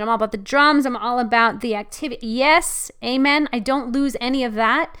the movement. I'm all about the drums. I'm all about the activity. Yes, amen. I don't lose any of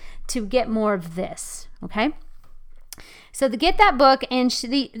that to get more of this, okay? So to get that book, and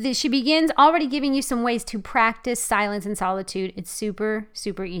she begins already giving you some ways to practice silence and solitude. It's super,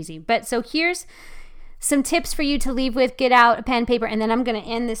 super easy. But so here's some tips for you to leave with. Get out a pen and paper, and then I'm going to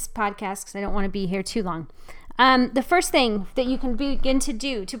end this podcast because I don't want to be here too long. The first thing that you can begin to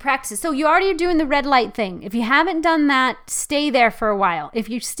do to practice. So you already are doing the red light thing. If you haven't done that, stay there for a while. If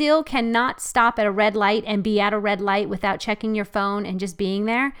you still cannot stop at a red light and be at a red light without checking your phone and just being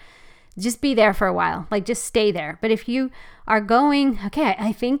there, just be there for a while. Like, just stay there. But if you are going, okay,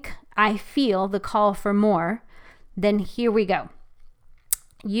 I think I feel the call for more, then here we go.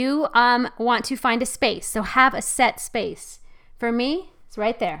 You want to find a space. So have a set space. For me, it's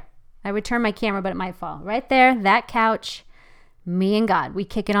right there. I would turn my camera, but it might fall. Right there, that couch, me and God. We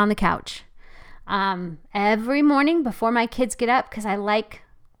kick it on the couch. Every morning before my kids get up, because I like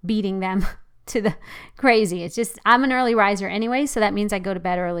beating them to the crazy. It's just, I'm an early riser anyway, so that means I go to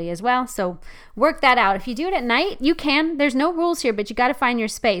bed early as well. So work that out. If you do it at night, you can. There's no rules here, but you got to find your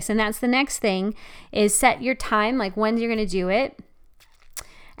space. And that's the next thing, is set your time, like when you're going to do it.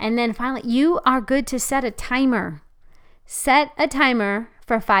 And then finally, you are good to set a timer. Set a timer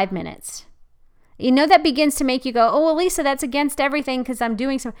for 5 minutes. You know that begins to make you go, oh, well, Lisa, that's against everything because I'm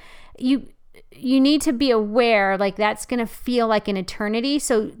doing so. You need to be aware, like that's going to feel like an eternity.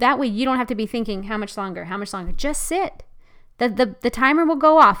 So that way you don't have to be thinking, how much longer? Just sit. The timer will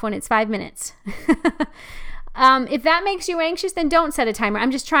go off when it's 5 minutes. If that makes you anxious, then don't set a timer.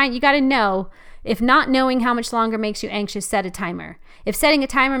 I'm just trying, you got to know, if not knowing how much longer makes you anxious, set a timer. If setting a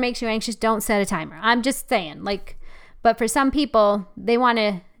timer makes you anxious, don't set a timer. I'm just saying, but for some people, they want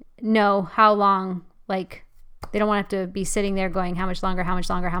to know how long, they don't want to have to be sitting there going, how much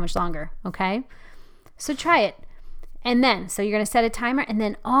longer, okay? So try it. And then, so you're going to set a timer, and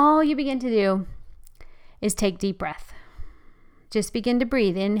then all you begin to do is take deep breath. Just begin to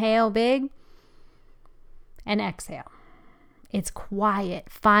breathe. Inhale big and exhale. It's quiet.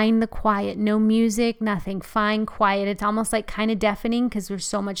 Find the quiet. No music, nothing. Find quiet. It's almost like kind of deafening because there's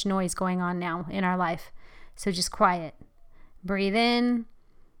so much noise going on now in our life. So just quiet. Breathe in,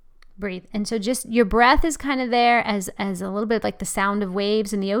 breathe. And so just your breath is kind of there as a little bit like the sound of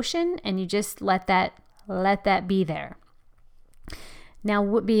waves in the ocean, and you just let that be there.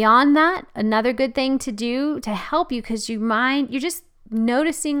 Now, beyond that, another good thing to do to help you, because you're just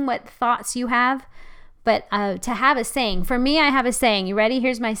noticing what thoughts you have, but to have a saying. For me, I have a saying. You ready?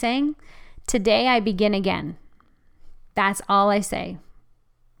 Here's my saying. Today I begin again. That's all I say.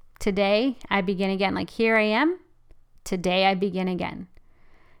 Today I begin again. Like, here I am. Today I begin again.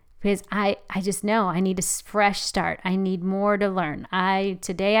 Because I just know I need a fresh start. I need more to learn.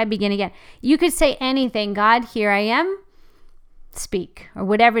 Today I begin again. You could say anything. God, here I am. Speak. Or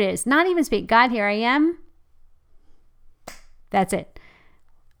whatever it is. Not even speak. God, here I am. That's it.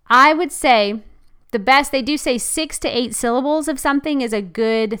 I would say the best, they do say 6 to 8 syllables of something is a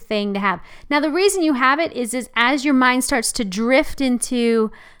good thing to have. Now, the reason you have it is as your mind starts to drift into,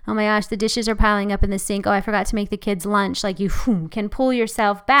 oh my gosh, the dishes are piling up in the sink. Oh, I forgot to make the kids lunch. Like, you can pull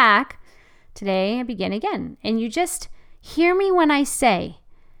yourself back. Today I begin again. And you just hear me when I say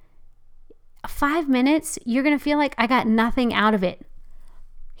 5 minutes, you're going to feel like I got nothing out of it.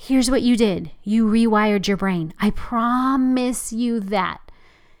 Here's what you did. You rewired your brain. I promise you that.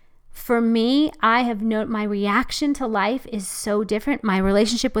 For me, I have known my reaction to life is so different. My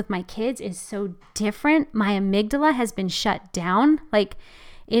relationship with my kids is so different. My amygdala has been shut down. Like,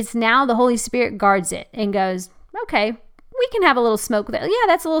 it's now the Holy Spirit guards it and goes, okay, we can have a little smoke with it. Yeah,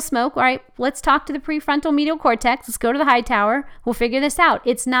 that's a little smoke. All right, let's talk to the prefrontal medial cortex. Let's go to the high tower. We'll figure this out.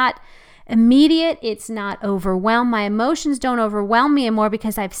 It's not immediate. It's not overwhelmed. My emotions don't overwhelm me anymore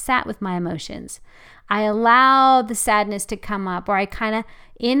because I've sat with my emotions. I allow the sadness to come up, or I kind of,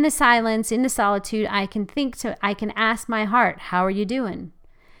 in the silence, in the solitude, I can ask my heart, how are you doing?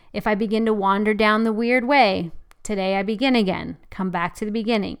 If I begin to wander down the weird way, today I begin again. Come back to the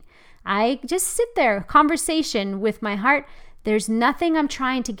beginning. I just sit there, conversation with my heart. There's nothing I'm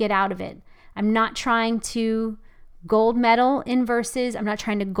trying to get out of it. I'm not trying to gold medal in verses. I'm not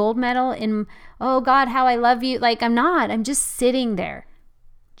trying to gold medal in, oh God, how I love you. Like, I'm not. I'm just sitting there,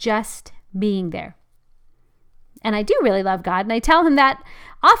 just being there. And I do really love God. And I tell him that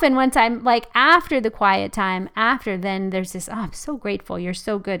often once I'm like, after the quiet time, then there's this, oh, I'm so grateful. You're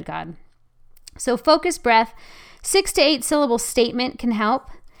so good, God. So focused breath, 6 to 8 syllable statement can help.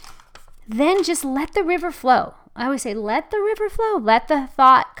 Then just let the river flow. I always say, let the river flow. Let the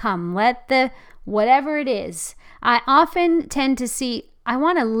thought come. Let the whatever it is. I often tend to see, I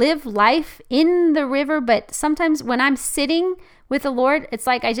want to live life in the river, but sometimes when I'm sitting with the Lord, it's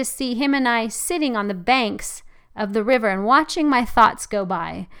like I just see him and I sitting on the banks of the river and watching my thoughts go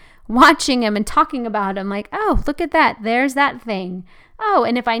by, watching him and talking about him, like, oh, look at that. There's that thing. Oh,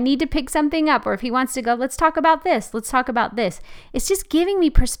 and if I need to pick something up, or if he wants to go, let's talk about this. Let's talk about this. It's just giving me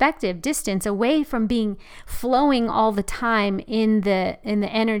perspective, distance away from being flowing all the time in the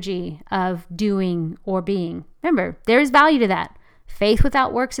energy of doing or being. Remember, there is value to that. Faith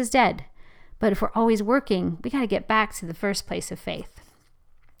without works is dead. But if we're always working, we got to get back to the first place of faith.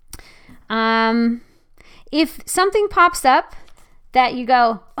 If something pops up that you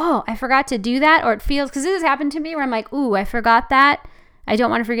go, oh, I forgot to do that, or it feels, because this has happened to me where I'm like, ooh, I forgot that. I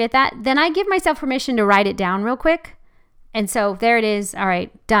don't want to forget that. Then I give myself permission to write it down real quick. And so there it is. All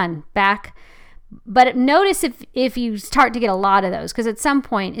right, done, back. But notice if you start to get a lot of those, because at some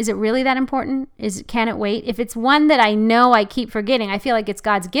point, is it really that important? Can it wait? If it's one that I know I keep forgetting, I feel like it's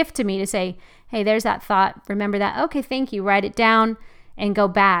God's gift to me to say, hey, there's that thought. Remember that? Okay, thank you. Write it down and go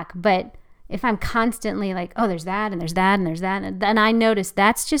back. But if I'm constantly like, oh, there's that, and there's that, and there's that, and then I notice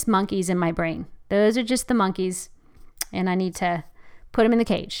that's just monkeys in my brain. Those are just the monkeys, and I need to put them in the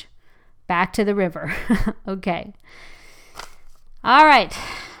cage. Back to the river. Okay. All right.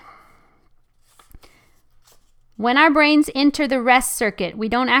 When our brains enter the rest circuit, we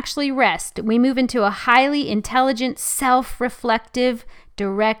don't actually rest. We move into a highly intelligent, self-reflective,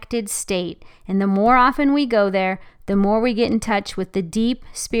 directed state. And the more often we go there, the more we get in touch with the deep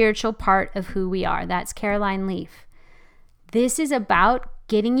spiritual part of who we are. That's Caroline Leaf. This is about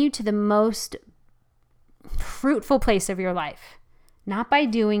getting you to the most fruitful place of your life. Not by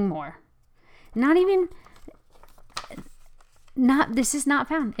doing more. This is not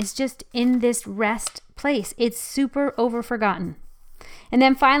found. It's just in this rest place. It's super over forgotten. And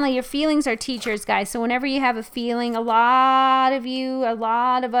then finally, your feelings are teachers, guys. So whenever you have a feeling, a lot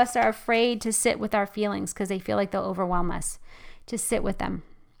of us are afraid to sit with our feelings because they feel like they'll overwhelm us. Just sit with them.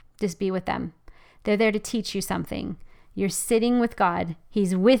 Just be with them. They're there to teach you something. You're sitting with God.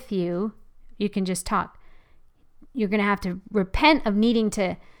 He's with you. You can just talk. You're going to have to repent of needing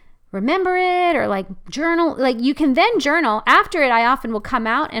to remember it or like journal. Like you can then journal. After it, I often will come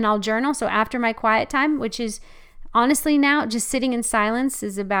out and I'll journal. So after my quiet time, which is Honestly, now just sitting in silence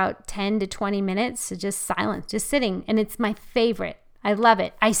is about 10 to 20 minutes. So just silence, just sitting. And it's my favorite. I love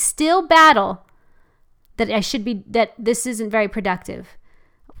it. I still battle that this isn't very productive.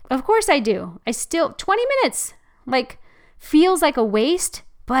 Of course I do. 20 minutes feels like a waste,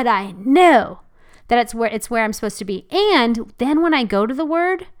 but I know that it's where I'm supposed to be. And then when I go to the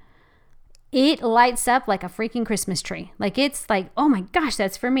word, it lights up like a freaking Christmas tree. It's like, oh my gosh,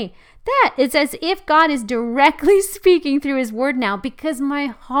 that's for me. It's as if God is directly speaking through his word now, because my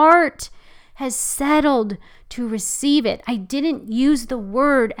heart has settled to receive it. I didn't use the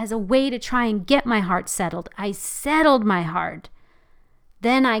word as a way to try and get my heart settled. I settled my heart.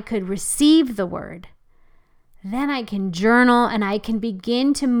 Then I could receive the word. Then I can journal and I can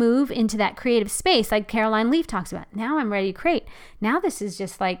begin to move into that creative space like Caroline Leaf talks about. Now I'm ready to create. Now this is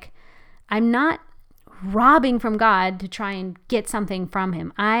just like, I'm not robbing from God to try and get something from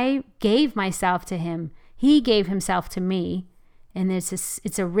him. I gave myself to him. He gave himself to me. And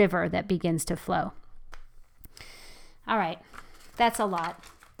it's a river that begins to flow. All right. That's a lot.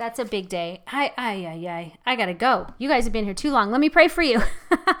 That's a big day. I gotta go. You guys have been here too long. Let me pray for you.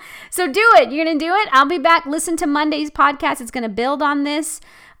 So do it. You're going to do it. I'll be back. Listen to Monday's podcast. It's going to build on this.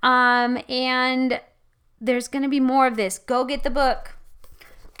 And there's going to be more of this. Go get the book.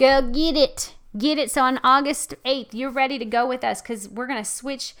 Go get it. Get it. So on August 8th, you're ready to go with us because we're going to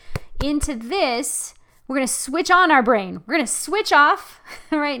switch into this. We're going to switch on our brain. We're going to switch off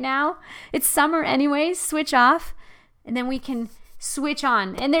right now. It's summer anyways. Switch off. And then we can switch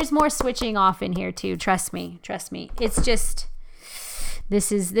on. And there's more switching off in here too. Trust me. It's just,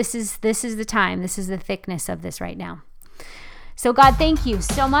 this is the time. This is the thickness of this right now. So God, thank you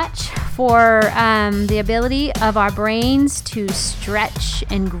so much for the ability of our brains to stretch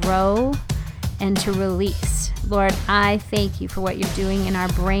and grow and to release. Lord, I thank you for what you're doing in our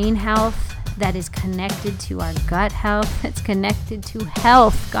brain health that is connected to our gut health, that's connected to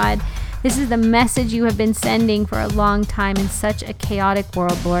health, God. This is the message you have been sending for a long time in such a chaotic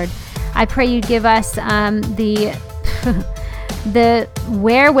world, Lord. I pray you give us the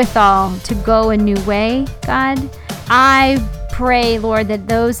wherewithal to go a new way, God. I pray, Lord, that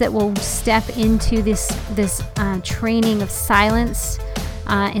those that will step into this training of silence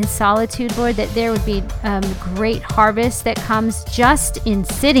in solitude, Lord, that there would be great harvest that comes just in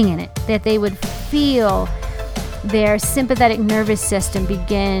sitting in it, that they would feel their sympathetic nervous system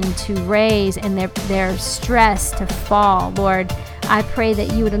begin to raise and their stress to fall. Lord, I pray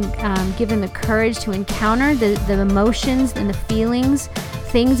that you would give them the courage to encounter the emotions and the feelings,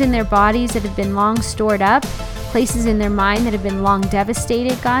 things in their bodies that have been long stored up, places in their mind that have been long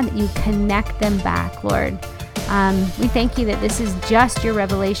devastated, God, that you connect them back, Lord. We thank you that this is just your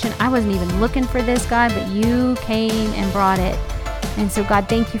revelation. I wasn't even looking for this, God, but you came and brought it. And so, God,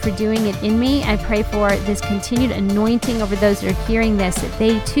 thank you for doing it in me. I pray for this continued anointing over those that are hearing this, that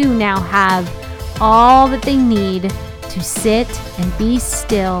they too now have all that they need to sit and be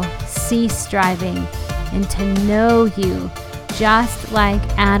still, cease striving, and to know you just like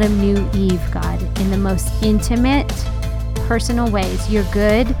Adam knew Eve, God, in the most intimate, personal ways. You're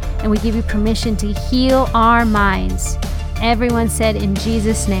good, and we give you permission to heal our minds. Everyone said in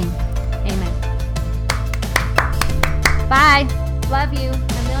Jesus' name, amen. Bye. Love you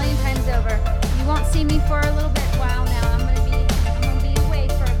a million times over. You won't see me for a little